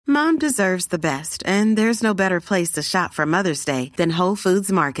Mom deserves the best, and there's no better place to shop for Mother's Day than Whole Foods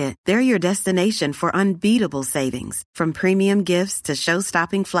Market. They're your destination for unbeatable savings, from premium gifts to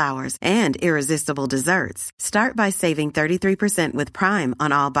show-stopping flowers and irresistible desserts. Start by saving 33% with Prime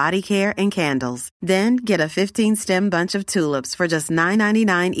on all body care and candles. Then get a 15-stem bunch of tulips for just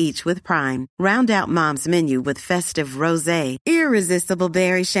 $9.99 each with Prime. Round out Mom's menu with festive rosé, irresistible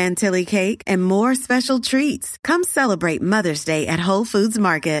berry chantilly cake, and more special treats. Come celebrate Mother's Day at Whole Foods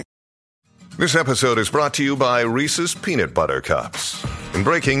Market. This episode is brought to you by Reese's Peanut Butter Cups. In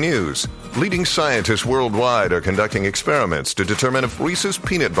breaking news, leading scientists worldwide are conducting experiments to determine if Reese's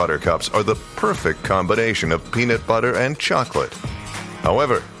Peanut Butter Cups are the perfect combination of peanut butter and chocolate.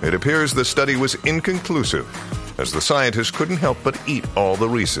 However, it appears the study was inconclusive, as the scientists couldn't help but eat all the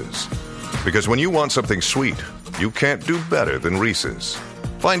Reese's. Because when you want something sweet, you can't do better than Reese's.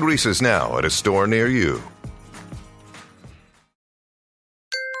 Find Reese's now at a store near you.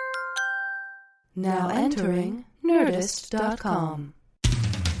 Now entering Nerdist.com.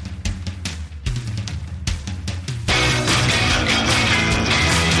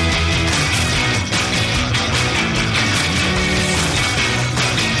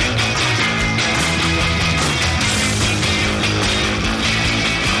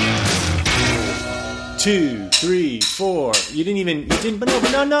 Two, three, four. You didn't, but no.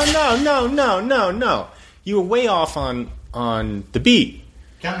 You were way off on the beat.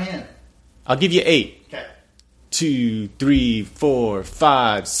 Count me in. I'll give you 8. Okay. 2, 3, 4,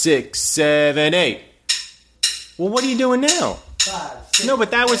 5, 6, 7, 8. Well, what are you doing now? 5, 6. No,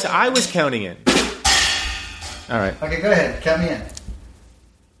 but I was counting it. All right. Okay, go ahead. Count me in.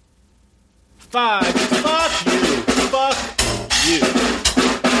 5. Fuck you.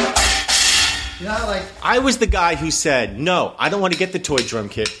 You know how, like... I was the guy who said, no, I don't want to get the toy drum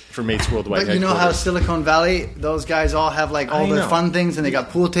kit for Mates Worldwide. But you know how Silicon Valley, those guys all have like all their fun things, and they got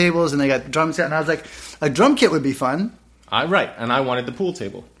pool tables, and they got drum set, and I was like, a drum kit would be fun. Right, and I wanted the pool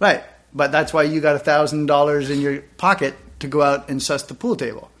table. Right, but that's why you got $1,000 in your pocket to go out and suss the pool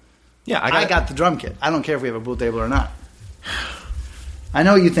table. Yeah, I got the drum kit. I don't care if we have a pool table or not. I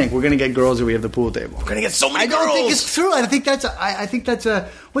know what you think. We're going to get girls if we have the pool table. We're going to get so many girls. I don't think it's true. I think that's a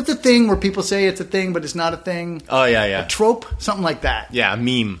what's the thing where people say it's a thing but it's not a thing? Oh, yeah. A trope? Something like that. Yeah, a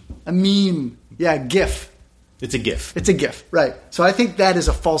meme. A meme. Yeah, a GIF. It's a GIF. It's a GIF, right. So I think that is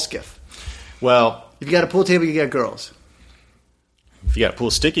a false GIF. Well... If you got a pool table, you get girls. If you got a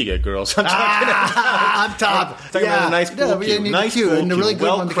pool stick, you get girls. I'm talking about a nice pool cue. Nice pool cue. And a really good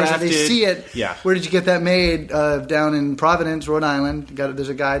one because they see it. Yeah. Where did you get that made? Down in Providence, Rhode Island. There's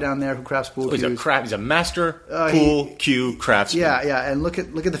a guy down there who crafts pool cues. He's a master pool cue craftsman. Yeah. And look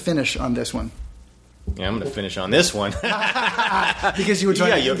at the finish on this one. Yeah, I'm going to finish on this one. Because you were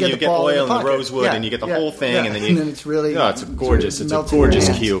trying to get the ball oil in the and the rosewood, and you get the whole thing, and then it's really... Oh, it's gorgeous. It's a gorgeous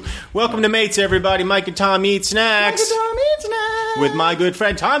cue. Welcome to Mates, everybody. Mike and Tom Eat Snacks. With my good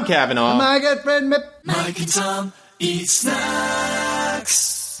friend Tom Cavanaugh. My good friend Mike and Tom Eat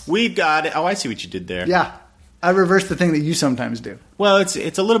Snacks. We've got it. Oh, I see what you did there. Yeah. I reversed the thing that you sometimes do. Well, it's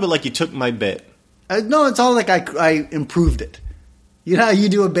a little bit like you took my bit. No, it's all like I improved it. You know how you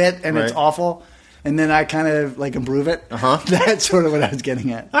do a bit and it's awful? And then I kind of like improve it. That's sort of what I was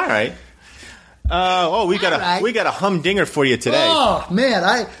getting at. All right. We got a humdinger for you today. Oh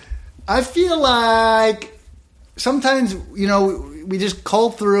man, I feel like sometimes we just cull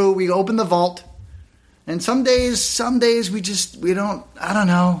through. We open the vault, and some days we don't. I don't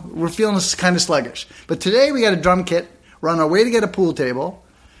know. We're feeling kind of sluggish. But today we got a drum kit. We're on our way to get a pool table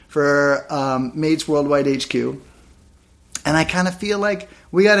for Mates Worldwide HQ, and I kind of feel like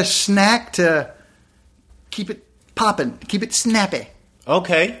we got a snack to keep it popping, keep it snappy.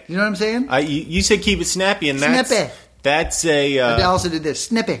 Okay. You know what I'm saying? You said keep it snappy, and snappy. That's a... I also did this.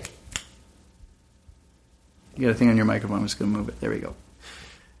 Snippy. You got a thing on your microphone. I'm just going to move it. There we go.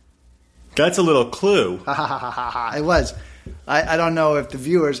 That's a little clue. It was. I don't know if the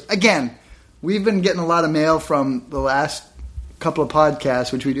viewers... Again, we've been getting a lot of mail from the last couple of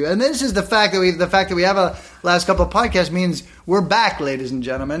podcasts, which we do. And this is the fact that we have a last couple of podcasts means we're back, ladies and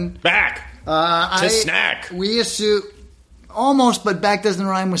gentlemen. Back. Snack. We assume almost, but back doesn't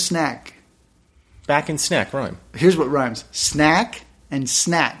rhyme with snack. Back and snack rhyme. Here's what rhymes: snack and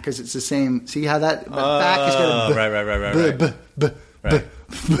snack, because it's the same. See how that back is got a right.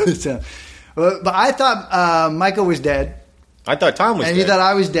 But I thought Michael was dead. I thought Tom was dead. And he thought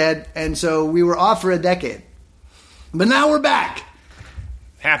I was dead, and so we were off for a decade. But now we're back.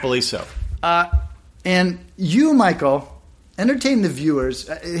 Happily so. And you, Michael, entertain the viewers.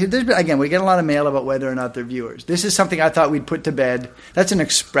 Again, we get a lot of mail about whether or not they're viewers. This is something I thought we'd put to bed. That's an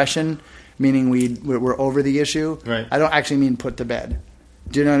expression, meaning we're over the issue. Right. I don't actually mean put to bed.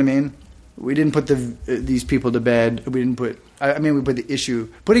 Do you know what I mean? We didn't put these people to bed. We didn't put. We put the issue.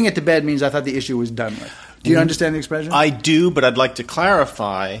 Putting it to bed means I thought the issue was done with. Do you understand the expression? I do, but I'd like to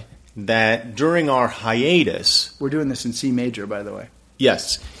clarify that during our hiatus... We're doing this in C major, by the way.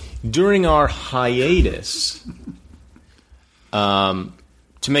 Yes. During our hiatus, to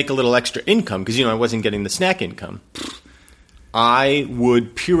make a little extra income, because, I wasn't getting the snack income, I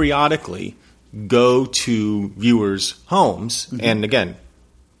would periodically go to viewers' homes, and again,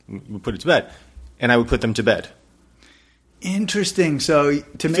 we put it to bed, and I would put them to bed. Interesting. So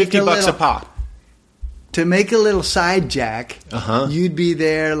to make $50 a pop. To make a little side jack, you'd be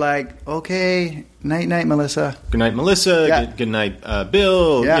there like, okay, night, Melissa. Good night, Melissa. Yeah. Good night,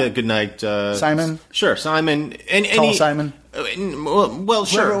 Bill. Yeah. Good night, Simon. Sure, Simon. Tall Simon. Well,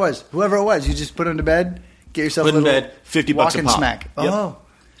 sure. Whoever it was, you just put them to bed, get yourself put a little in bed, $50 walk a and pop. smack. Yep. Oh,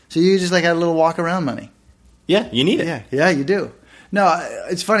 so you just like had a little walk around money. Yeah, you need it. Yeah, you do. No,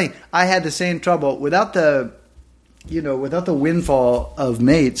 it's funny. I had the same trouble without the windfall of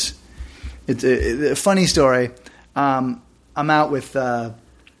mates. It's a funny story. I'm out with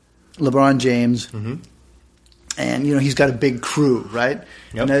LeBron James, and he's got a big crew, right?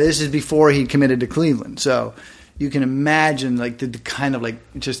 Yep. Now this is before he committed to Cleveland, so you can imagine like the kind of like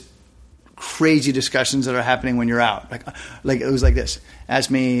just crazy discussions that are happening when you're out. Like it was like this. Ask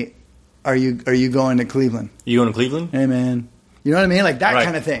me, are you going to Cleveland? You going to Cleveland? Hey man, you know what I mean? Like that Right.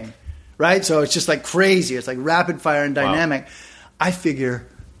 kind of thing, right? So it's just like crazy. It's like rapid fire and dynamic. Wow. I figure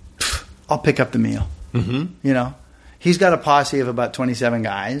I'll pick up the meal. Mm-hmm. He's got a posse of about 27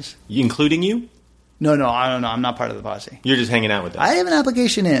 guys. Including you? No, I don't know. I'm not part of the posse. You're just hanging out with them. I have an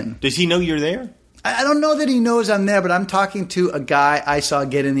application in. Does he know you're there? I don't know that he knows I'm there, but I'm talking to a guy I saw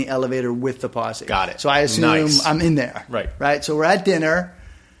get in the elevator with the posse. Got it. So I assume Nice. I'm in there. Right. So we're at dinner.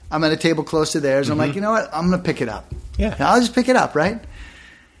 I'm at a table close to theirs. I'm like, you know what? I'm going to pick it up. Yeah. I'll just pick it up, right?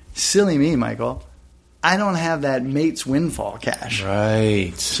 Silly me, Michael. I don't have that mate's windfall cash.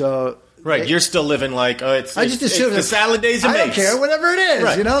 Right. So... Right, you're still living like, I just assume it's the salad days of I don't mates. care, whatever it is.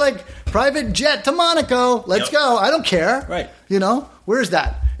 Right. Like private jet to Monaco. Let's go. I don't care. Right. Where's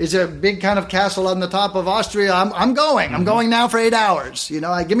that? Is there a big kind of castle on the top of Austria? I'm going. I'm going now for 8 hours.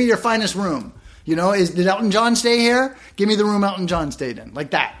 Give me your finest room. Did Elton John stay here? Give me the room Elton John stayed in.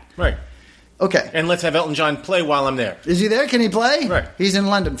 Like that. Right. Okay. And let's have Elton John play while I'm there. Is he there? Can he play? Right. He's in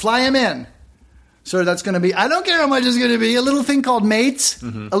London. Fly him in. So that's going to be, I don't care how much it's going to be, a little thing called mates.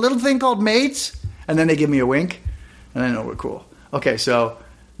 A little thing called mates. And then they give me a wink. And I know we're cool. Okay, so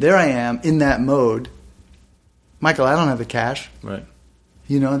there I am in that mode. Michael, I don't have the cash. Right.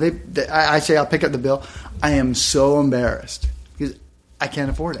 I say I'll pick up the bill. I am so embarrassed because I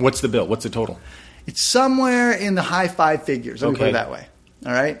can't afford it. What's the bill? What's the total? It's somewhere in the high 5 figures. Let me put it that way.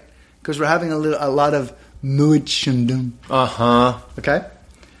 All right? Because we're having a lot of Moet Chandon. Okay?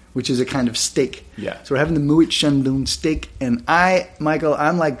 Which is a kind of steak. Yeah. So we're having the Moet Chandon steak. And Michael,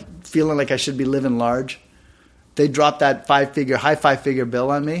 I'm like feeling like I should be living large. They dropped that high 5-figure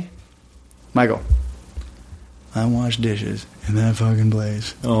bill on me. Michael, I wash dishes in that fucking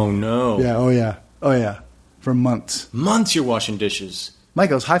place. Oh, no. Yeah, oh yeah. For months. Months you're washing dishes.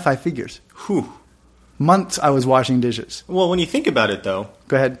 Michael's high 5 figures. Whew. Months I was washing dishes. Well, when you think about it, though.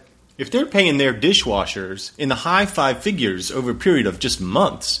 Go ahead. If they're paying their dishwashers in the high 5 figures over a period of just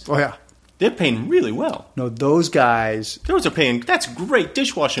months. Oh, yeah. They're paying really well. No, those guys... Those are paying... That's great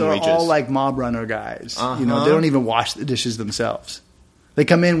dishwashing they're wages. all like mob runner guys. They don't even wash the dishes themselves. They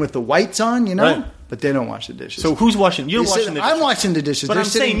come in with the whites on, Right. but they don't wash the dishes. So who's washing? You're washing the dishes. I'm washing the dishes. But They're I'm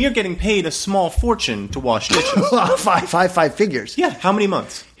saying you're getting paid a small fortune to wash dishes. five figures. Yeah. How many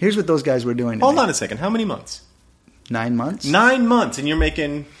months? Here's what those guys were doing to Hold me. on a second. How many months? 9 months. 9 months, and you're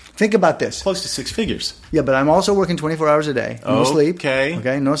making Think about this. close to 6 figures. Yeah, but I'm also working 24 hours a day. No sleep.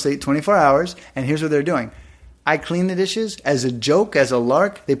 Okay, no sleep, 24 hours. And here's what they're doing. I clean the dishes. As a joke, as a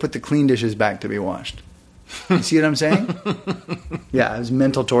lark, they put the clean dishes back to be washed. You see what I'm saying? Yeah, it was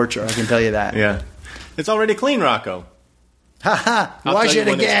mental torture, I can tell you that. Yeah. It's already clean, Rocco. Ha ha! I'll Wash tell you it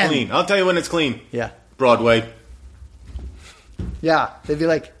when It's again. clean. I'll tell you when it's clean. Yeah. Broadway. Yeah. They'd be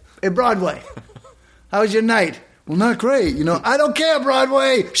like, hey, Broadway, how was your night? Well, not great. I don't care,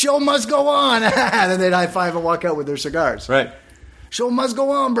 Broadway. Show must go on. And then they'd high five and walk out with their cigars. Right. Show must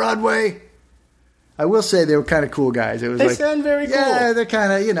go on, Broadway. I will say they were kind of cool guys. It was They sound very cool. Yeah, they're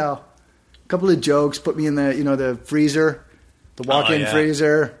kind of, a couple of jokes. Put me in the, the freezer, the walk-in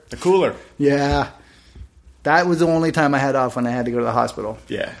freezer. The cooler. Yeah. That was the only time I had off when I had to go to the hospital.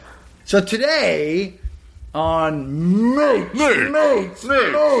 Yeah. So today on Mates,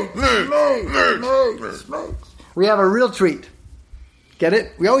 we have a real treat. Get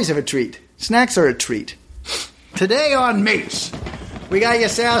it? We always have a treat. Snacks are a treat. Today on Mates, We got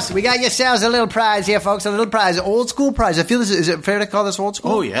yourselves a little prize here, folks. A little prize, old school prize. I feel this is it fair to call this old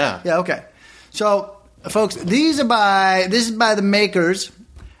school? Oh yeah. Yeah. Okay. So, folks, this is by the makers.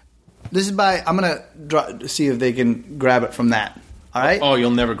 This is by. I'm gonna see if they can grab it from that. All right. Oh,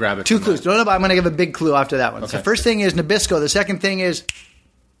 you'll never grab it. Two from clues. that. No, but I'm gonna give a big clue after that one. Okay. So, first thing is Nabisco. The second thing is.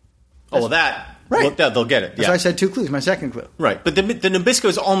 Oh, well, that. Right. Well, they'll get it. That's why I said 2 clues. My second clue. Right, but the Nabisco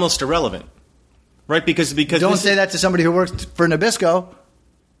is almost irrelevant, right? Because Don't say that to somebody who works for Nabisco.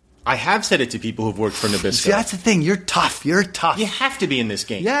 I have said it to people who've worked for Nabisco. See, that's the thing. You're tough. You have to be in this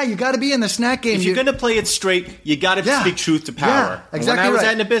game. Yeah, you got to be in the snack game. If you're going to play it straight, you got to speak truth to power. Yeah, exactly. When I was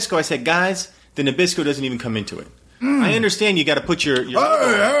right. at Nabisco, I said, guys, the Nabisco doesn't even come into it. I understand you got to put your Hey.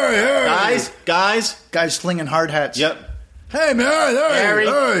 guys. Slinging hard hats. Yep. Hey, man, Gary,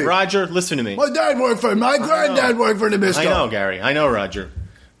 hey. Roger, listen to me. My dad worked for my granddad worked for Nabisco. I know, Gary. I know, Roger.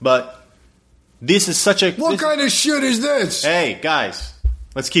 But this is such a... What kind of shit is this? Hey, guys,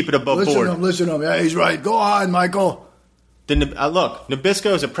 let's keep it above Listen board. to him, listen to him. Yeah, he's right. Go on, Michael. Look,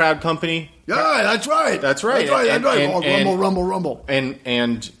 Nabisco is a proud company. Yeah, that's right. That's right. That's right. And- Rumble.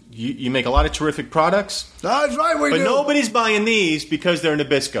 And you make a lot of terrific products. That's right, we But do. nobody's buying these because they're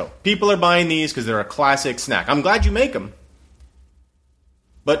Nabisco. People are buying these because they're a classic snack. I'm glad you make them.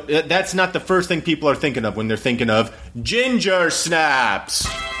 But that's not the first thing people are thinking of when they're thinking of ginger snaps.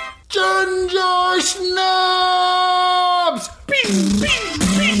 Ginger snaps!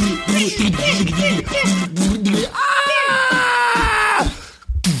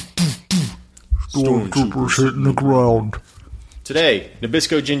 Stormtroopers hitting the ground. Today,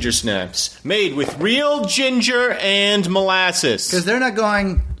 Nabisco ginger snaps made with real ginger and molasses. Because they're not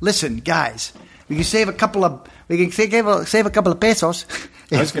going, listen, guys, we can save a couple of pesos.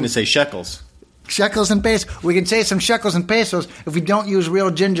 I was going to say shekels. Shekels and pesos. We can save some shekels and pesos if we don't use real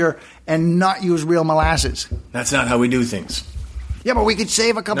ginger and not use real molasses. That's not how we do things. Yeah, but we could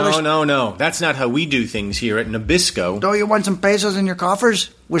save a couple of... No. That's not how we do things here at Nabisco. Don't you want some pesos in your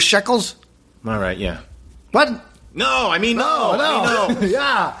coffers with shekels? All right, yeah. What? No, I mean no.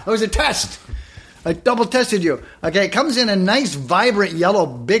 Yeah, it was a test. I double tested you. Okay, it comes in a nice, vibrant yellow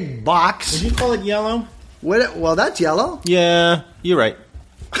big box. Did you call it yellow? Well, that's yellow. Yeah, you're right.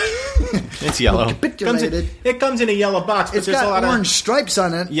 It's yellow. Capitulated. It comes in a yellow box, but It's there's a lot got orange of... stripes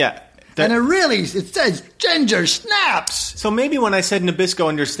on it. Yeah. And it says ginger snaps. So maybe when I said Nabisco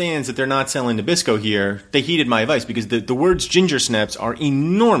understands that they're not selling Nabisco here, they heeded my advice because the words ginger snaps are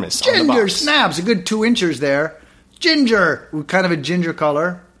enormous on the Ginger box. snaps, a good 2 inches there. Ginger, kind of a ginger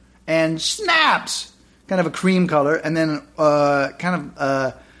color. And snaps, kind of a cream color. And then kind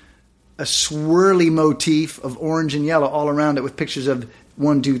of a swirly motif of orange and yellow all around it with pictures of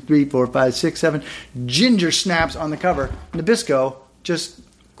 1, 2, 3, 4, 5, 6, 7 ginger snaps on the cover. Nabisco just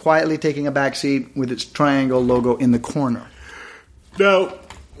quietly taking a back seat with its triangle logo in the corner. Now,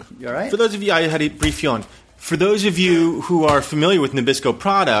 You all right? for those of you, I had a brief yawn. For those of you who are familiar with Nabisco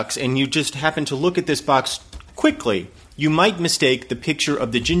products and you just happen to look at this box quickly, you might mistake the picture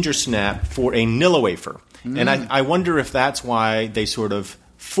of the ginger snap for a Nilla wafer. And I wonder if that's why they sort of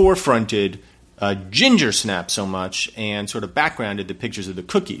forefronted ginger snap so much and sort of backgrounded the pictures of the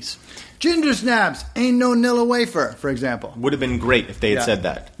cookies. Ginger snaps, ain't no Nilla wafer, for example. Would have been great if they had Yeah. said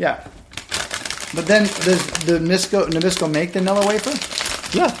that. Yeah. But then does the Nabisco make the Nilla wafer?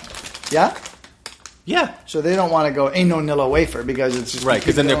 Yeah. Yeah? Yeah. So they don't want to go, ain't no Nilla wafer because it's just... Right,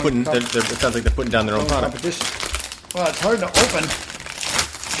 because then they're their putting, own it sounds like they're putting down their own product. competition. Well, it's hard to open.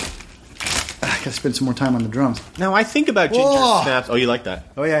 I gotta spend some more time on the drums. Now, I think about ginger Whoa. snaps. Oh, you like that?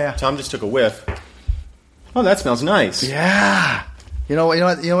 Oh, yeah. Tom just took a whiff. Oh, that smells nice. Yeah. You know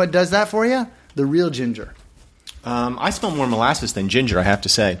what does that for you? The real ginger. I smell more molasses than ginger, I have to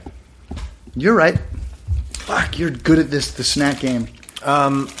say. You're right. Fuck, you're good at the snack game.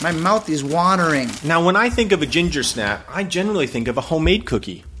 My mouth is watering. Now, when I think of a ginger snap, I generally think of a homemade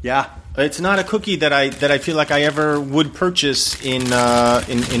cookie. Yeah. It's not a cookie that I feel like I ever would purchase in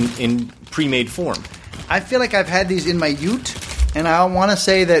pre-made form. I feel like I've had these in my ute, and I want to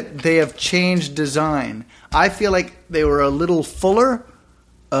say that they have changed design. I feel like they were a little fuller.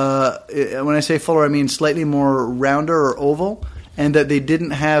 When I say fuller, I mean slightly more rounder or oval, and that they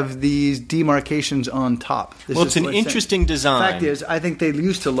didn't have these demarcations on top. Well, it's an interesting design. Fact is, I think they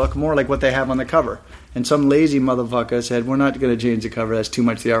used to look more like what they have on the cover. And some lazy motherfucker said, we're not going to change the cover. That's too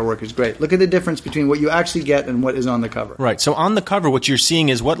much. The artwork is great. Look at the difference between what you actually get and what is on the cover. Right. So on the cover, what you're seeing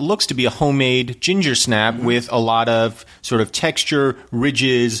is what looks to be a homemade ginger snap with a lot of sort of texture,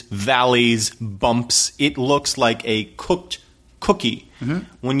 ridges, valleys, bumps. It looks like a cooked cookie.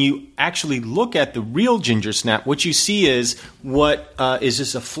 When you actually look at the real ginger snap, what you see is what is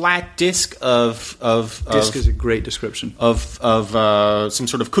just a flat disc of Disc is a great description. of some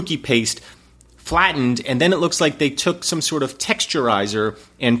sort of cookie paste flattened, and then it looks like they took some sort of texturizer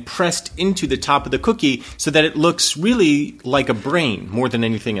and pressed into the top of the cookie so that it looks really like a brain more than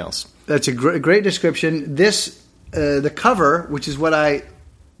anything else. That's a great description. This, the cover, which is what I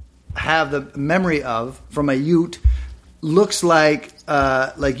have the memory of from a Ute, looks like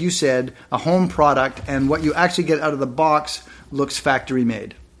you said, a home product, and what you actually get out of the box looks factory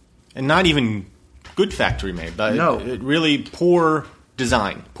made. And not even good factory made, but No. it really poor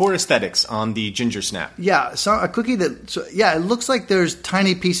design, poor aesthetics on the ginger snap. Yeah, so a cookie it looks like there's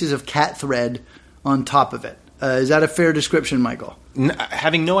tiny pieces of cat thread on top of it. Is that a fair description, Michael?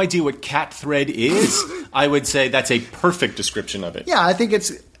 Having no idea what cat thread is, I would say that's a perfect description of it. Yeah, I think it's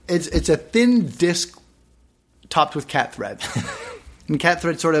a thin disc topped with cat thread. And cat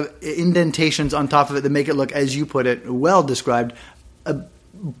thread sort of indentations on top of it that make it look, as you put it, well described, a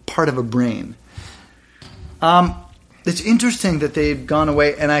part of a brain. It's interesting that they've gone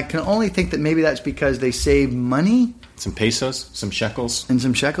away, and I can only think that maybe that's because they save money. Some pesos, some shekels. And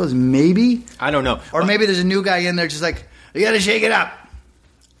some shekels, maybe. I don't know. Or maybe there's a new guy in there just like, you got to shake it up.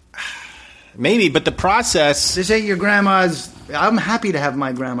 Maybe, but the process... This ain't your grandma's. I'm happy to have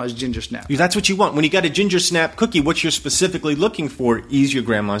my grandma's ginger snap. That's what you want. When you got a ginger snap cookie, what you're specifically looking for is your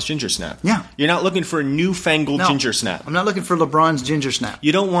grandma's ginger snap. Yeah. You're not looking for a newfangled ginger snap. I'm not looking for LeBron's ginger snap.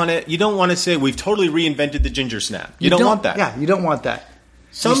 You don't want to say we've totally reinvented the ginger snap. You don't want that. Yeah, you don't want that.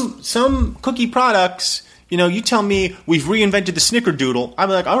 Some cookie products, you tell me we've reinvented the snickerdoodle, I'm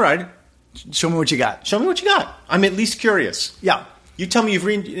like, all right. Show me what you got. Show me what you got. I'm at least curious. Yeah. You tell me you've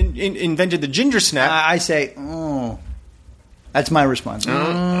invented the ginger snap. I say, oh. That's my response.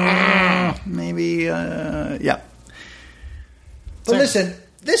 Maybe, yeah. But listen,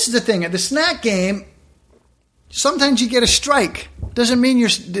 this is the thing. At the snack game, sometimes you get a strike. Doesn't mean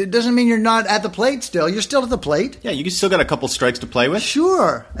you're not at the plate still. You're still at the plate. Yeah, you still got a couple strikes to play with.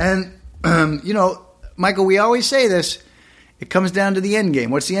 Sure. And, Michael, we always say this. It comes down to the end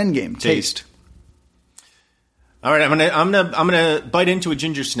game. What's the end game? Taste. All right, I'm gonna bite into a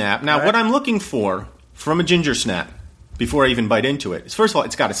ginger snap. Now, what I'm looking for from a ginger snap before I even bite into it is, first of all,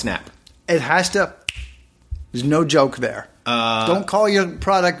 it's got to snap. It has to. There's no joke there. Don't call your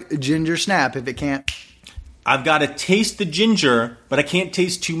product ginger snap if it can't. I've got to taste the ginger, but I can't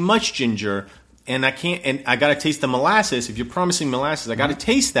taste too much ginger, and I got to taste the molasses. If you're promising molasses, I got to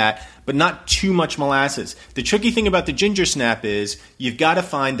taste that, but not too much molasses. The tricky thing about the ginger snap is you've got to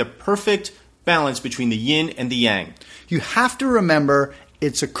find the perfect balance between the yin and the yang. You have to remember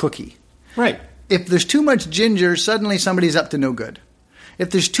it's a cookie. Right. If there's too much ginger, suddenly somebody's up to no good.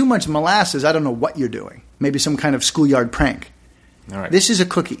 If there's too much molasses, I don't know what you're doing. Maybe some kind of schoolyard prank. All right. This is a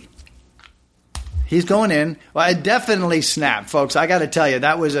cookie. He's going in. Well, I definitely snapped, folks. I got to tell you,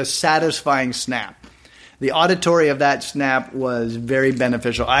 that was a satisfying snap. The auditory of that snap was very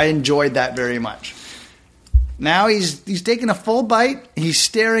beneficial. I enjoyed that very much. Now he's taking a full bite. He's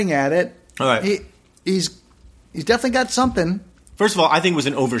staring at it. All right. He's definitely got something. First of all, I think it was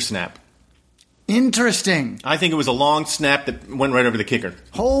an over snap. Interesting. I think it was a long snap that went right over the kicker.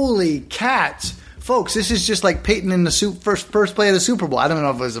 Holy cats. Folks, this is just like Peyton in the first play of the Super Bowl. I don't know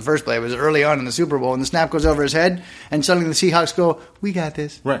if it was the first play. It was early on in the Super Bowl, and the snap goes over his head, and suddenly the Seahawks go, we got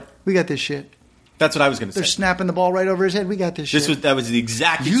this. Right. We got this shit. That's what I was going to say. They're snapping the ball right over his head. We got this shit. That was the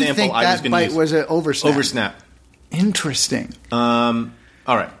exact you example think I was going to use. that bite was an over snap? Over snap. Interesting. All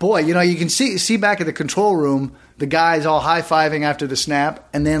right. Boy, you can see back at the control room, the guys all high-fiving after the snap,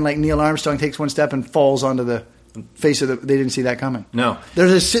 and then like Neil Armstrong takes one step and falls onto the face of the... They didn't see that coming. No. They're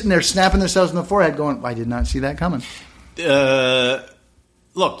just sitting there snapping themselves in the forehead going, I did not see that coming.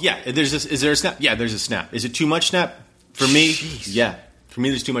 Look, yeah, is there a snap? Yeah, there's a snap. Is it too much snap? For me, yeah. For me,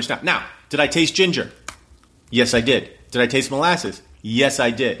 there's too much snap. Now, did I taste ginger? Yes, I did. Did I taste molasses? Yes,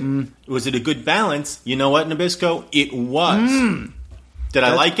 I did. Was it a good balance? You know what, Nabisco? It was. Did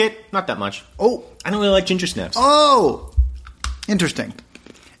I like it? Not that much. Oh. I don't really like ginger snaps. Oh. Interesting.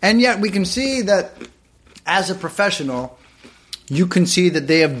 And yet we can see that as a professional, you can see that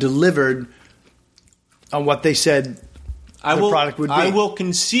they have delivered on what they said product would be. I will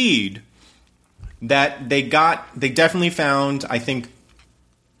concede that they definitely found, I think,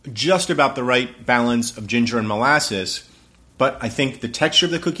 just about the right balance of ginger and molasses, but I think the texture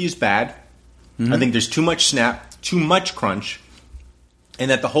of the cookie is bad. I think there's too much snap, too much crunch,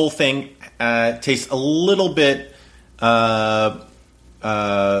 and that the whole thing tastes a little bit like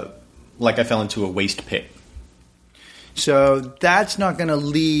I fell into a waste pit. So that's not going to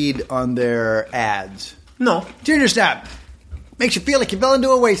lead on their ads. No. Ginger snap. Makes you feel like you fell into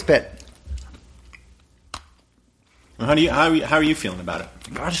a waste pit. How are you feeling about it?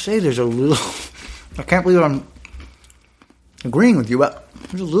 I gotta say, there's a little... I can't believe I'm agreeing with you, but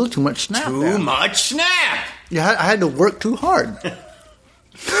there's a little too much snap there. Too much snap! Yeah, I had to work too hard.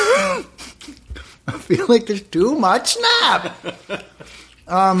 I feel like there's too much snap.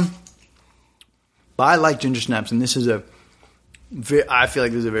 But I like ginger snaps, and this is I feel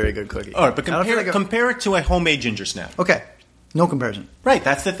like this is a very good cookie. All right, but compare it to a homemade ginger snap. Okay, no comparison. Right,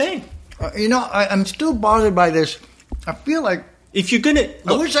 that's the thing. I'm still bothered by this. I feel like if you're gonna,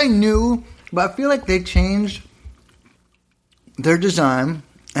 I wish I knew, but I feel like they changed their design,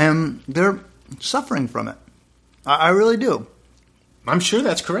 and they're suffering from it. I really do. I'm sure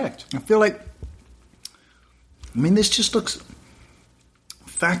that's correct. I feel like, this just looks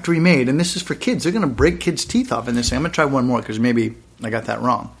factory made, and this is for kids. They're going to break kids' teeth off in this thing. I'm going to try one more because maybe I got that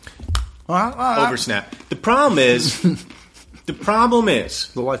wrong. Oversnap. The problem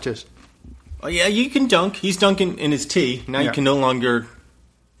is. Well, watch this. Oh, yeah, you can dunk. He's dunking in his tea. Now you can no longer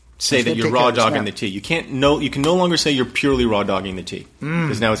say that you're raw dogging the tea. You can no longer say you're purely raw dogging the tea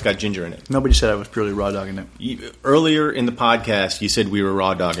because now it's got ginger in it. Nobody said I was purely raw dogging it. Earlier in the podcast, you said we were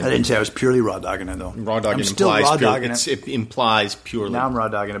raw dogging it. I didn't say I was purely raw dogging it, though. Raw dogging it implies purely. Now I'm raw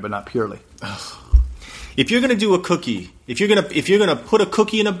dogging it, but not purely. If you're going to do a cookie, if you're going to put a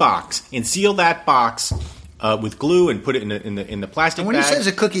cookie in a box and seal that box with glue and put it in the plastic and when bag. he says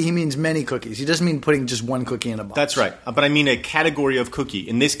a cookie, he means many cookies. He doesn't mean putting just one cookie in a box. That's right. But I mean a category of cookie.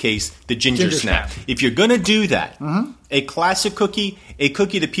 In this case, the ginger snap. If you're going to do that, a classic cookie, a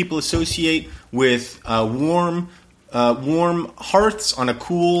cookie that people associate with warm hearths on a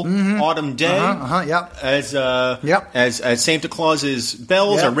cool autumn day, as Santa Claus's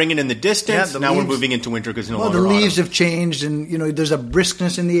bells are ringing in the distance. Now we're moving into winter because no longer the leaves autumn. have changed, and there's a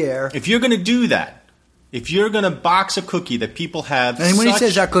briskness in the air. If you're going to do that, if you're going to box a cookie that people have... And when he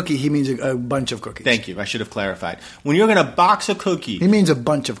says a cookie, he means a bunch of cookies. Thank you. I should have clarified. When you're going to box a cookie... He means a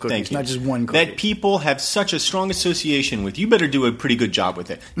bunch of cookies, not just one cookie. That people have such a strong association with, you better do a pretty good job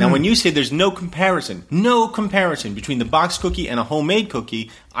with it. Now, when you say there's no comparison between the boxed cookie and a homemade cookie,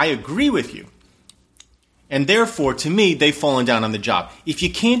 I agree with you. And therefore, to me, they've fallen down on the job. If you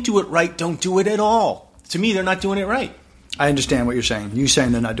can't do it right, don't do it at all. To me, they're not doing it right. I understand what you're saying. You're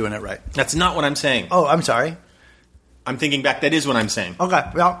saying they're not doing it right. That's not what I'm saying. Oh, I'm sorry. I'm thinking back. That is what I'm saying. Okay,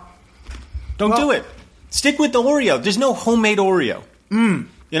 well. Don't do it. Stick with the Oreo. There's no homemade Oreo.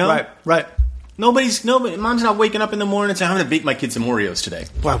 Right. Mom's not waking up in the morning and saying, I'm going to bake my kids some Oreos today.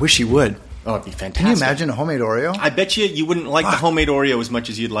 Well, I wish she would. Oh, it'd be fantastic. Can you imagine a homemade Oreo? I bet you wouldn't like the homemade Oreo as much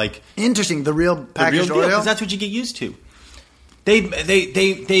as you'd like... Interesting. The real packaged Oreo? Because that's what you get used to.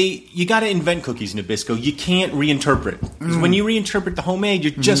 You got to invent cookies, Nabisco. You can't reinterpret. Because when you reinterpret the homemade,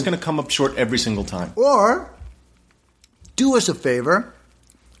 you're just going to come up short every single time. Or, do us a favor,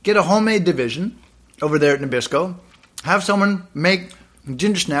 get a homemade division over there at Nabisco, have someone make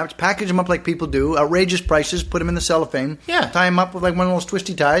ginger snaps, package them up like people do, outrageous prices, put them in the cellophane, tie them up with like one of those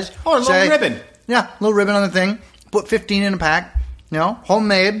twisty ties. Or a little ribbon. Yeah, a little ribbon on the thing, put 15 in a pack,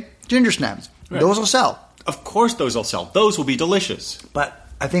 homemade ginger snaps. Right. Those will sell. Of course those will sell. Those will be delicious. But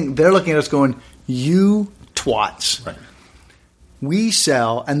I think they're looking at us going, you twats. Right. We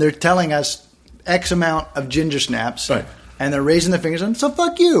sell, and they're telling us X amount of ginger snaps. Right. And they're raising their fingers and so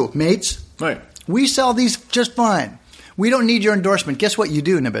fuck you, mates. Right. We sell these just fine. We don't need your endorsement. Guess what you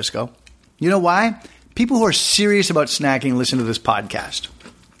do, Nabisco? You know why? People who are serious about snacking listen to this podcast.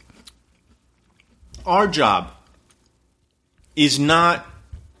 Our job is not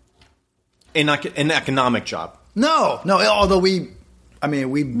an economic job. No. Although we benefit.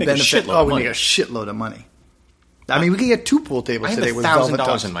 We make a shitload of money. We could get 2 pool tables today with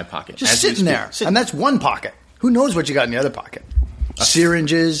 $1,000 in my pocket. Just sitting there. And that's one pocket. Who knows what you got in the other pocket?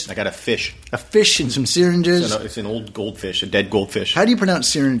 Syringes. I got a fish. A fish and some syringes. It's an old goldfish, a dead goldfish. How do you pronounce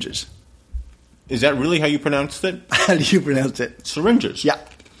syringes? Is that really how you pronounced it? How do you pronounce it? Syringes. Yeah,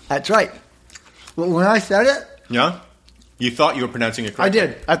 that's right. Well, when I said it... Yeah? You thought you were pronouncing it correctly. I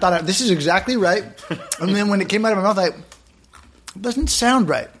did. I thought, this is exactly right. And then when it came out of my mouth, it doesn't sound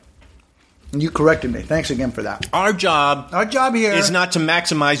right. And you corrected me. Thanks again for that. Our job here is not to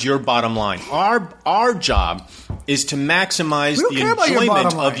maximize your bottom line. Our job is to maximize the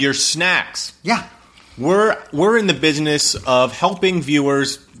enjoyment of your snacks. Yeah. We're in the business of helping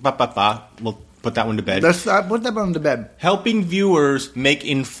viewers. We'll put that one to bed. Put that one to bed. Helping viewers make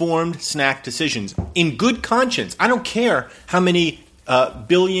informed snack decisions in good conscience. I don't care how many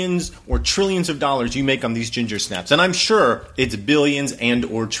billions or trillions of dollars you make on these ginger snaps. And I'm sure it's billions and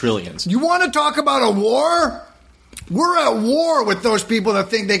or trillions. You want to talk about a war? We're at war with those people that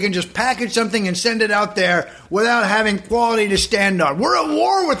think they can just package something and send it out there without having quality to stand on. We're at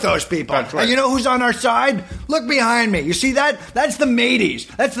war with those people. That's right. And you know who's on our side? Look behind me. You see that? That's the mateys.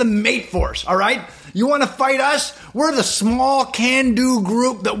 That's the mate force, all right? You want to fight us? We're the small can-do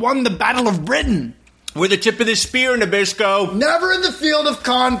group that won the Battle of Britain. We're the tip of the spear, Nabisco. Never in the field of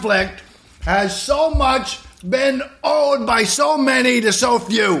conflict has so much been owed by so many to so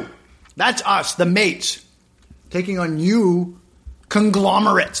few. That's us, the mates, taking on you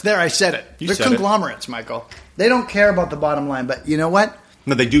conglomerates. There, I said it. You They're said it. conglomerates, Michael. They don't care about the bottom line, but you know what?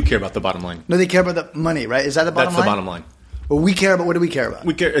 No, they do care about the bottom line. No, they care about the money, right? Is that the bottom That's line? the bottom line. Well, we care about, what do we care about?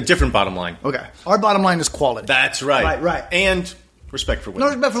 We care a different bottom line. Okay. Our bottom line is quality. That's right. Right. And respect for No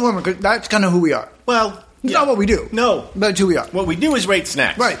women. respect for women, because that's kind of who we are. Well, It's yeah. not what we do. No. But it's who we are. What we do is rate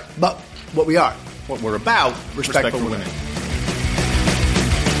snacks. Right. But what we are. What we're about, Respect respect for for women. women.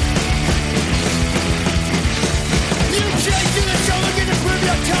 You chase to the shoulder, get to prove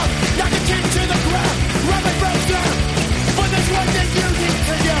your tough. Knock a kid to the ground, rub it broke down. But there's one thing you need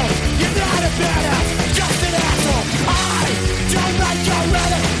to know. You're not a badass, just an asshole. I don't like your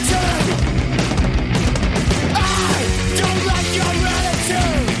attitude. I don't like your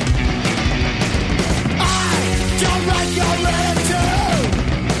attitude. I don't like your attitude.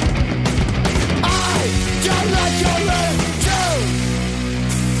 I don't like your attitude.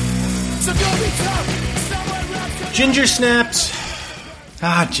 So go be tough. Somewhere else to Ginger snaps.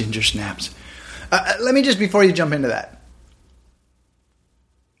 Ah, ginger snaps. Let me just, before you jump into that,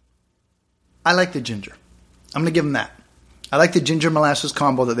 I like the ginger. I'm going to give them that. I like the ginger molasses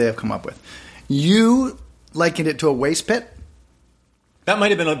combo that they have come up with. You likened it to a waste pit, That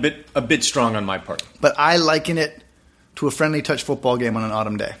might have been a bit strong on my part. but I liken it to a friendly touch football game on an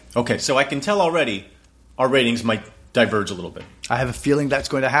autumn day. Okay, so I can tell already our ratings might diverge a little bit. I have a feeling that's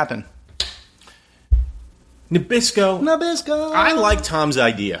going to happen. Nabisco. Nabisco. I like Tom's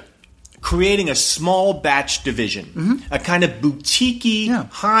idea. Creating a small batch division, a kind of boutique-y, Yeah.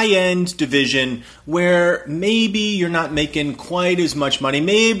 high-end division where maybe you're not making quite as much money.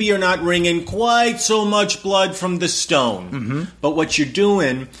 Maybe you're not wringing quite so much blood from the stone. But what you're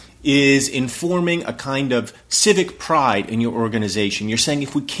doing is informing a kind of civic pride in your organization. You're saying,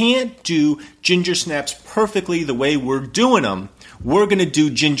 if we can't do ginger snaps perfectly the way we're doing them, we're going to do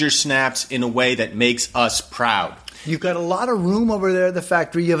ginger snaps in a way that makes us proud. You've got a lot of room over there at the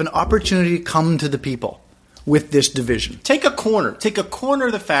factory. You have an opportunity to come to the people with this division. Take a corner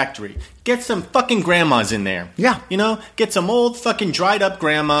of the factory. Get some fucking grandmas in there. Yeah. You know, get some old fucking dried up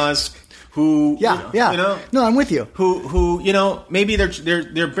grandmas who Yeah, you know, No, I'm with you. who you know, maybe they're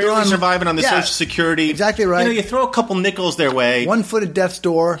barely on- surviving on the yeah, Social Security. exactly right. You know, you throw a couple nickels their way. 1 foot at death's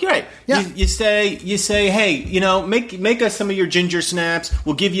door. You're right. Yeah. You say, hey, you know, make us some of your ginger snaps.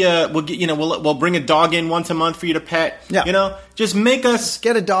 We'll bring a dog in once a month for you to pet. Yeah. You know, just make us.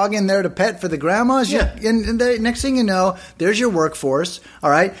 Get a dog in there to pet for the grandmas. Yeah. And the next thing you know, there's your workforce. All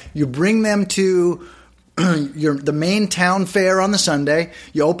right. You bring them to the main town fair on the Sunday.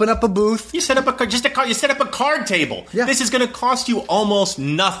 You open up a booth. You set up you set up a card table. Yeah. This is going to cost you almost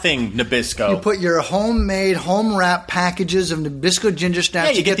nothing, Nabisco. You put your homemade, home wrap packages of Nabisco ginger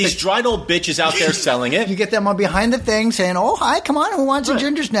snaps. yeah, you get these dried old bitches out there selling it. You get them on behind the thing saying, oh, hi, come on, who wants a Right.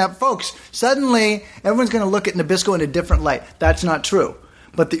 ginger snap? Folks, suddenly everyone's going to look at Nabisco in a different light. That's not true.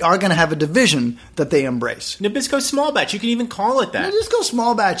 But they are going to have a division that they embrace. Nabisco small batch. You can even call it that. Nabisco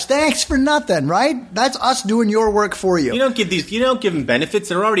small batch, thanks for nothing, right? That's us doing your work for you. You don't give them benefits.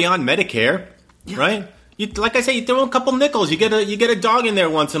 They're already on Medicare, right? Like I say, you throw a couple nickels. You get a dog in there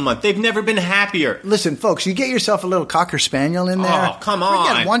once a month. They've never been happier. Listen, folks, you get yourself a little Cocker Spaniel in there. Oh, come on.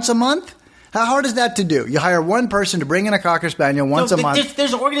 Forget it, once a month? How hard is that to do? You hire one person to bring in a Cocker Spaniel once a month.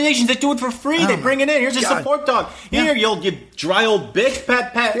 There's organizations that do it for free. They bring it in. Here's a God. support dog. Here, Yeah. you dry old bitch.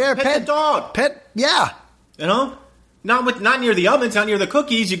 Pet the dog. Pet, yeah. You know? Not near the ovens, not near the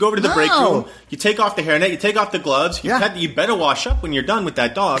cookies. You go over to the break No. room. You take off the hairnet. You take off the gloves. Yeah. You better wash up when you're done with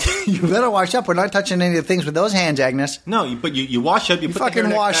that dog. You better wash up. We're not touching any of the things with those hands, Agnes. No, you wash up. You put Fucking the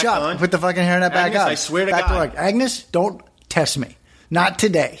hairnet wash back up. on. Put the fucking hairnet back Agnes, up. I swear to back God. To work. Agnes, don't test me. Not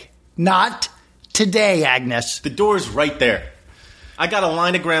today. Not today, Agnes. The door's right there. I got a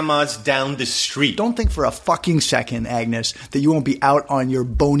line of grandmas down the street. Don't think for a fucking second, Agnes, that you won't be out on your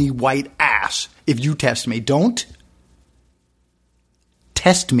bony white ass if you test me. Don't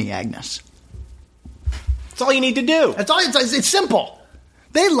test me, Agnes. That's all you need to do. That's all. It's simple.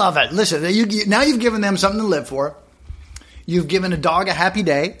 They love it. Listen, now you've given them something to live for. You've given a dog a happy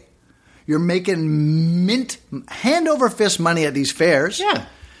day. You're making mint hand over fist money at these fairs. Yeah.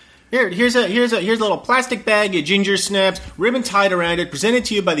 Here's a little plastic bag of ginger snaps, ribbon tied around it, presented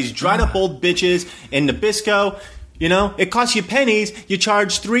to you by these dried up old bitches in Nabisco. You know, it costs you pennies. You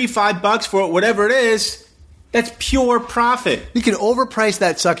charge $3-5 for it, whatever it is. That's pure profit. You can overprice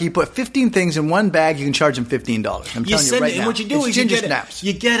that sucker. You put 15 things in one bag. You can charge them $15. I'm telling you right now. And what you do it's is ginger you snaps.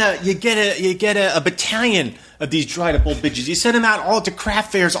 get a battalion of these dried up old bitches. You send them out all to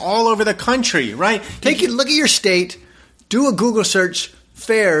craft fairs all over the country, right? Look at your state. Do a Google search.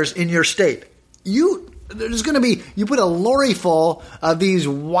 Fairs in your state. There's going to be, you put a lorry full of these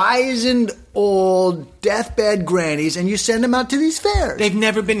wizened old deathbed grannies and you send them out to these fairs. They've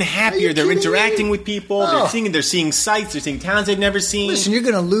never been happier. They're interacting with people. Oh. They're seeing sights. They're seeing towns they've never seen. Listen, you're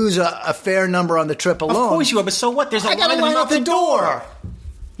going to lose a fair number on the trip alone. Of course you are, but so what? There's a line of them out the door.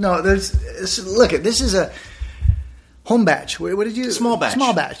 No, look, this is a home batch. What did you? Small batch.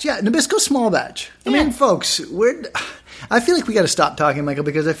 Small batch. Yeah, Nabisco small batch. I mean, folks, I feel like we got to stop talking, Michael,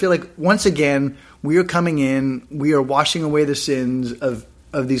 because I feel like once again we are coming in, we are washing away the sins of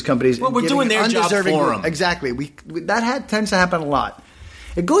these companies. Well, we're doing their job for them. Exactly. Tends to happen a lot.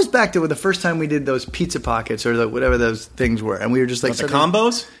 It goes back to the first time we did those pizza pockets or whatever those things were, and we were just like the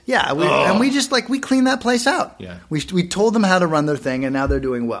combos. Yeah, and we just we cleaned that place out. Yeah, we told them how to run their thing, and now they're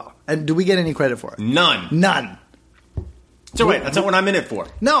doing well. And do we get any credit for it? None. So wait, that's not what I'm in it for.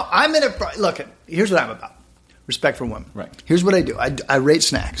 No, I'm in it for. Look, here's what I'm about. Respect for women. Right. Here's what I do. I rate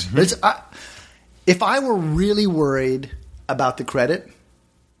snacks. Mm-hmm. If I were really worried about the credit,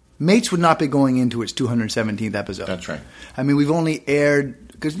 Mates would not be going into its 217th episode. That's right. I mean, we've only aired,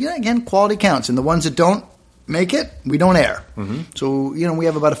 because, again, quality counts. And the ones that don't make it, we don't air. Mm-hmm. So, we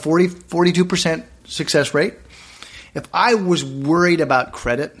have about a 42% success rate. If I was worried about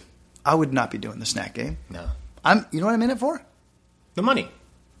credit, I would not be doing the snack game. No. You know what I'm in it for? The money.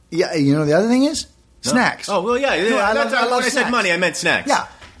 Yeah, the other thing is? No. Snacks. Oh, well, yeah. No, I love when I snacks. said money, I meant snacks. Yeah.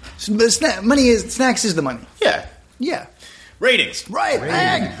 Snacks is the money. Yeah. Yeah. Ratings. Right. When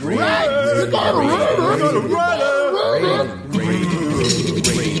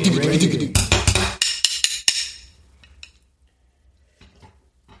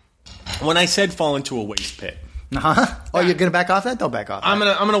I said fall into a waste pit. Uh-huh. Oh, you're going to back off that? Don't back off. I'm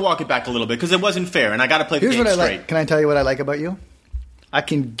gonna walk it back a little bit because it wasn't fair, and I got to play the Here's game what I straight. like. Can I tell you what I like about you? I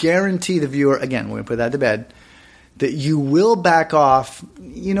can guarantee the viewer, again, we're going to put that to bed, that you will back off.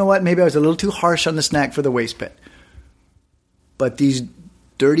 You know what? Maybe I was a little too harsh on the snack for the waste pit. But these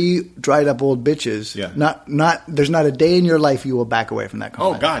dirty, dried up old bitches, there's not a day in your life you will back away from that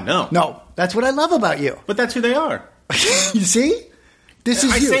comment. Oh, God, no. No. That's what I love about you. But that's who they are. You see? This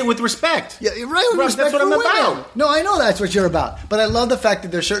is I you. say it with respect. Yeah, you're right. With respect that's what for I'm women. about. No, I know that's what you're about. But I love the fact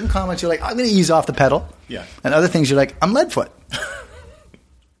that there's certain comments you're like, I'm going to ease off the pedal. Yeah. And other things you're like, I'm Leadfoot.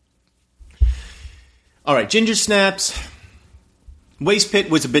 All right, Ginger Snaps. Waste pit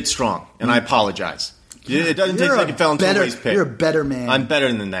was a bit strong, and I apologize. It doesn't taste like it fell into a waste pit. You're a better man. I'm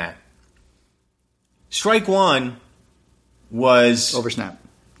better than that. Strike one was... Oversnap.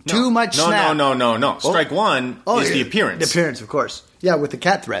 No. Too much snap. No. Strike one is yeah. the appearance. The appearance, of course. Yeah, with the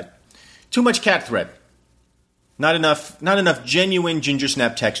cat thread. Too much cat thread. Not enough genuine ginger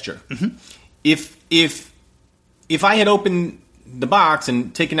snap texture. Mm-hmm. If I had opened the box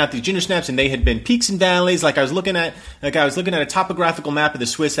and taken out these ginger snaps and they had been peaks and valleys, like I was looking at a topographical map of the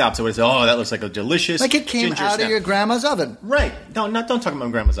Swiss Alps, I would say, oh, that looks like a delicious like it came ginger out snap. of your grandma's oven. Right. Don't talk about my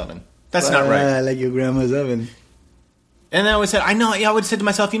grandma's oven. That's not right. Like your grandma's oven. And I would say, I would have said to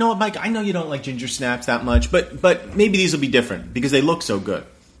myself, you know what, Mike, I know you don't like ginger snaps that much, but maybe these will be different because they look so good.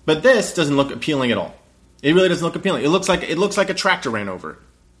 But this doesn't look appealing at all. It really doesn't look appealing. It looks like a tractor ran over it.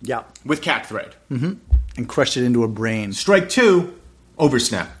 Yeah. With cat thread. Mm-hmm. And crushed it into a brain. Strike two,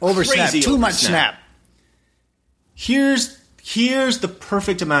 oversnap. Oversnap. Too much snap. Here's the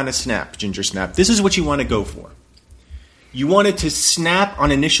perfect amount of snap, ginger snap. This is what you want to go for. You want it to snap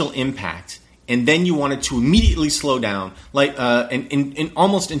on initial impact, and then you want it to immediately slow down, like and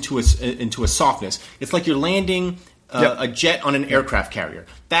almost into a softness. It's like you're landing a jet on an aircraft carrier.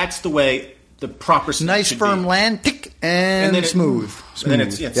 That's the way the proper snap nice should firm be. land, tick, and then smooth. And then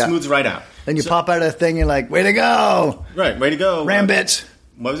it smooths right out. Then you pop out of the thing, you're like, way to go. Right, way to go. Ram bits.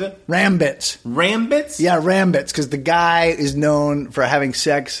 What was it? Ram bits. Ram bits? Yeah, ram bits, because the guy is known for having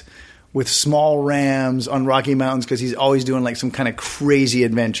sex with small rams on Rocky Mountains because he's always doing like some kind of crazy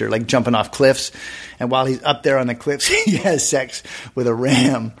adventure, like jumping off cliffs. And while he's up there on the cliffs, he has sex with a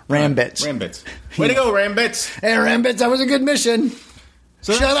ram. Ram bits. Ram bits. Way to go, Ram bits. Hey, Ram bits, that was a good mission.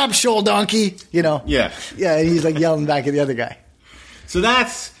 So shut up, shoal donkey. Yeah. Yeah, and he's like yelling back at the other guy. So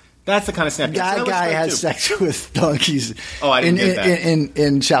that's the kind of snap. Guy has sex with donkeys. Oh, I didn't get that.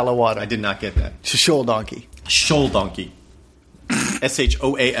 In shallow water. I did not get that. Shoal donkey. Shoal donkey.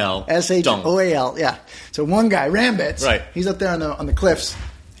 SHOAL. SHOAL, yeah. So one guy, Rambits, right. He's up there on the cliffs.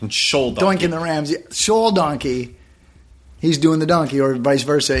 And shoal donkey. Doinking the rams. Shoal donkey he's doing the donkey, or vice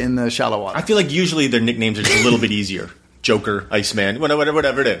versa in the shallow water. I feel like usually their nicknames are just a little bit easier. Joker, Iceman,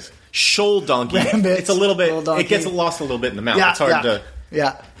 whatever it is. Shoal donkey. Rambit, it's a little bit. little donkey. It gets lost a little bit in the mouth. Yeah, it's hard to.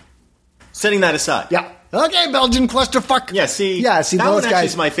 Yeah. Setting that aside. Yeah. Okay, Belgian clusterfuck. Yeah. See. Yeah. See, that those one guys actually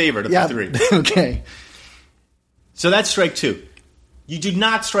is my favorite of the three. Okay. So that's strike two. You did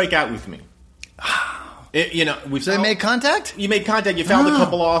not strike out with me. We've. So they made contact? You made contact. You fouled a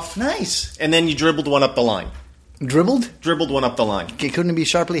couple off. Nice. And then you dribbled one up the line. Dribbled? Dribbled one up the line. Okay, couldn't it be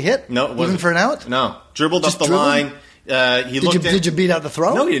sharply hit? No, it wasn't. Even for an out? No. Dribbled Just up the dribbled? line. Did you beat out the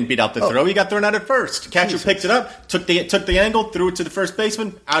throw? No, he didn't beat out the throw. He got thrown out at first. Catcher Jesus. picked it up, took the angle, threw it to the first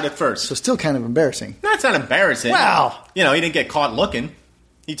baseman, out at first. So still kind of embarrassing. That's not embarrassing. Wow. He didn't get caught looking.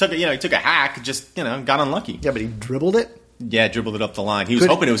 He took a hack, just got unlucky. Yeah, but he dribbled it? Yeah, dribbled it up the line. He was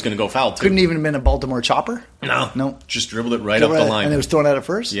hoping it was going to go foul too. Couldn't even have been a Baltimore chopper? No. Just dribbled it right up the line. And it was thrown out at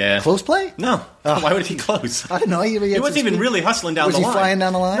first? Yeah. Close play? No. Why would it be close? I don't know. He wasn't even really hustling down the line. Was he flying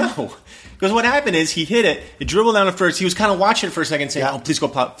down the line? No. Because what happened is he hit it, it dribbled down at first. He was kind of watching it for a second saying, Yeah. oh, please go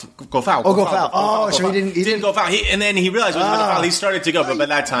foul. Go foul. So he didn't go foul. And then he realized it was going to foul. He started to go, but by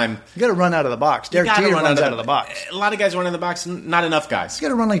that time... You got to run out of the box. Derek Jeter runs out of the box. A lot of guys run in the box, not enough guys. You got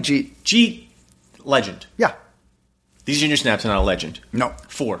to run like Jeet. Jeet, legend. Yeah. These junior snaps are not a legend. No.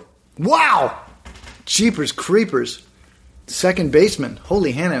 4. Wow. Jeepers creepers. Second baseman.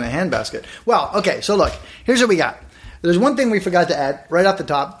 Holy hand in a handbasket. Well, okay, so look. Here's what we got. There's one thing we forgot to add right off the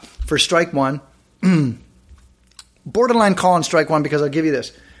top for strike one. Borderline call on strike one, because I'll give you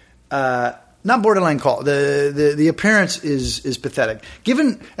this. Not borderline call. The appearance is pathetic.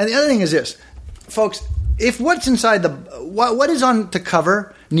 And the other thing is this. Folks, if what's inside what is on the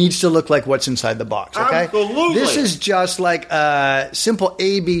cover needs to look like what's inside the box, okay? Absolutely. This is just like a simple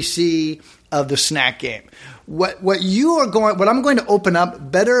ABC of the snack game. What I'm going to open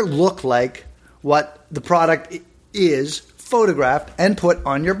up better look like what the product is photographed and put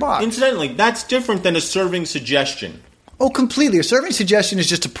on your box. Incidentally, that's different than a serving suggestion. Oh, completely. A serving suggestion is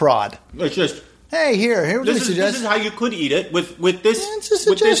just a prod. It's just... Hey, here. This is how you could eat it with this. Yeah, it's a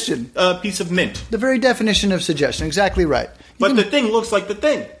suggestion. With this piece of mint. The very definition of suggestion. Exactly right. But the thing looks like the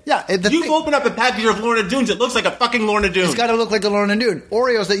thing. Yeah. You open up a package of Lorna Doones, it looks like a fucking Lorna Doone. It's got to look like a Lorna Doone.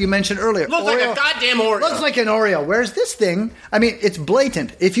 Oreos that you mentioned earlier. Looks like a goddamn Oreo. Looks like an Oreo. Whereas this thing, I mean, it's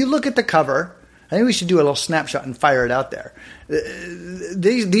blatant. If you look at the cover, I think we should do a little snapshot and fire it out there.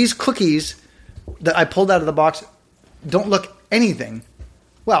 These cookies that I pulled out of the box don't look anything.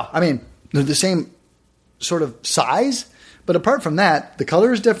 Well, I mean, they're the same sort of size, but apart from that, the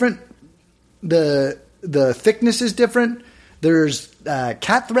color is different. The thickness is different. There's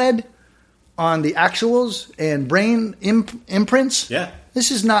cat thread on the actuals and brain imprints. Yeah.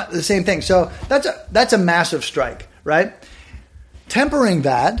 This is not the same thing. So that's a massive strike, right? Tempering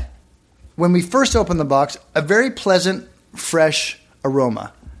that, when we first opened the box, a very pleasant, fresh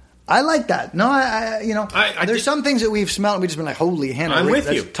aroma. I like that. No, there's some things that we've smelled and we've just been like, holy Hannah, I'm with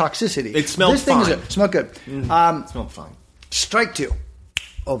that's you. Toxicity. It smelled this thing fine. It smelled good. It smelled fine. Strike two,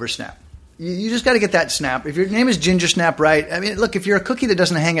 over snap. You just got to get that snap. If your name is Ginger Snap, right? I mean, look, if you're a cookie that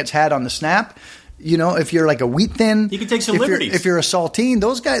doesn't hang its hat on the snap, if you're like a wheat thin, you can take some liberties. If you're a saltine,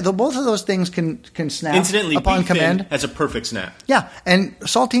 those guys, both of those things can snap. Incidentally, upon wheat thin command. has a perfect snap. Yeah, and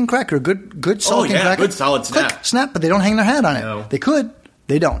saltine cracker, good saltine cracker, good solid snap. Click, snap, but they don't hang their hat on it. No. They could,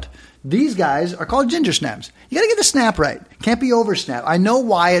 they don't. These guys are called ginger snaps. You got to get the snap right. Can't be over snap. I know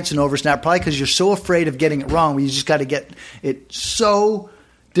why it's an over snap. Probably because you're so afraid of getting it wrong. You just got to get it so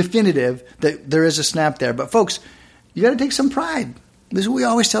definitive that there is a snap there. But folks, you got to take some pride. This is what we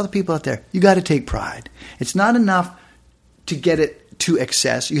always tell the people out there. You got to take pride. It's not enough to get it to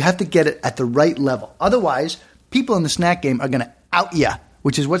excess. You have to get it at the right level. Otherwise, people in the snack game are going to out you,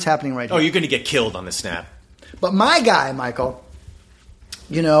 which is what's happening right here. Oh, you're going to get killed on the snap. But my guy, Michael,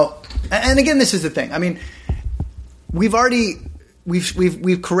 and again, this is the thing. I mean, we've corrected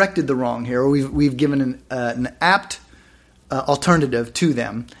the wrong here. Or we've given an apt alternative to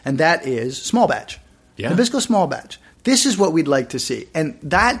them, and that is small batch. Yeah. Nabisco small batch. This is what we'd like to see, and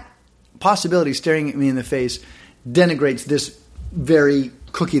that possibility staring at me in the face denigrates this very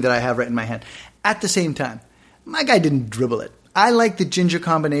cookie that I have right in my hand. At the same time, my guy didn't dribble it. I like the ginger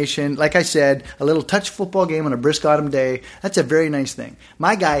combination. Like I said, a little touch football game on a brisk autumn day. That's a very nice thing.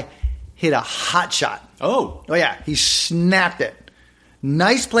 My guy hit a hot shot. Oh, yeah. He snapped it.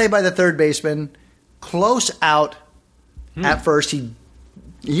 Nice play by the third baseman. Close out at first.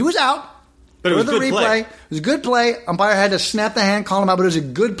 He was out. But it was good play. It was a good play. Umpire had to snap the hand, call him out, but it was a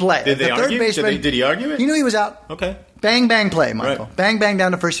good play. Did they the third argue? baseman, Did he argue it? He knew he was out. Okay. Bang, bang play, Michael. Right. Bang, bang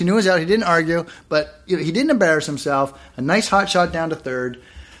down to first. He knew he was out. He didn't argue, but he didn't embarrass himself. A nice hot shot down to third.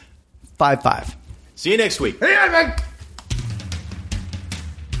 5-5. See you next week.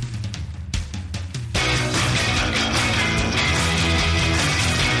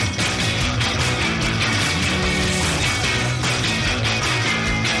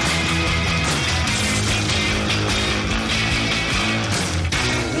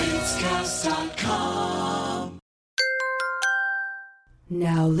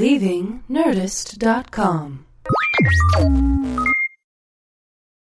 Now leaving Nerdist.com.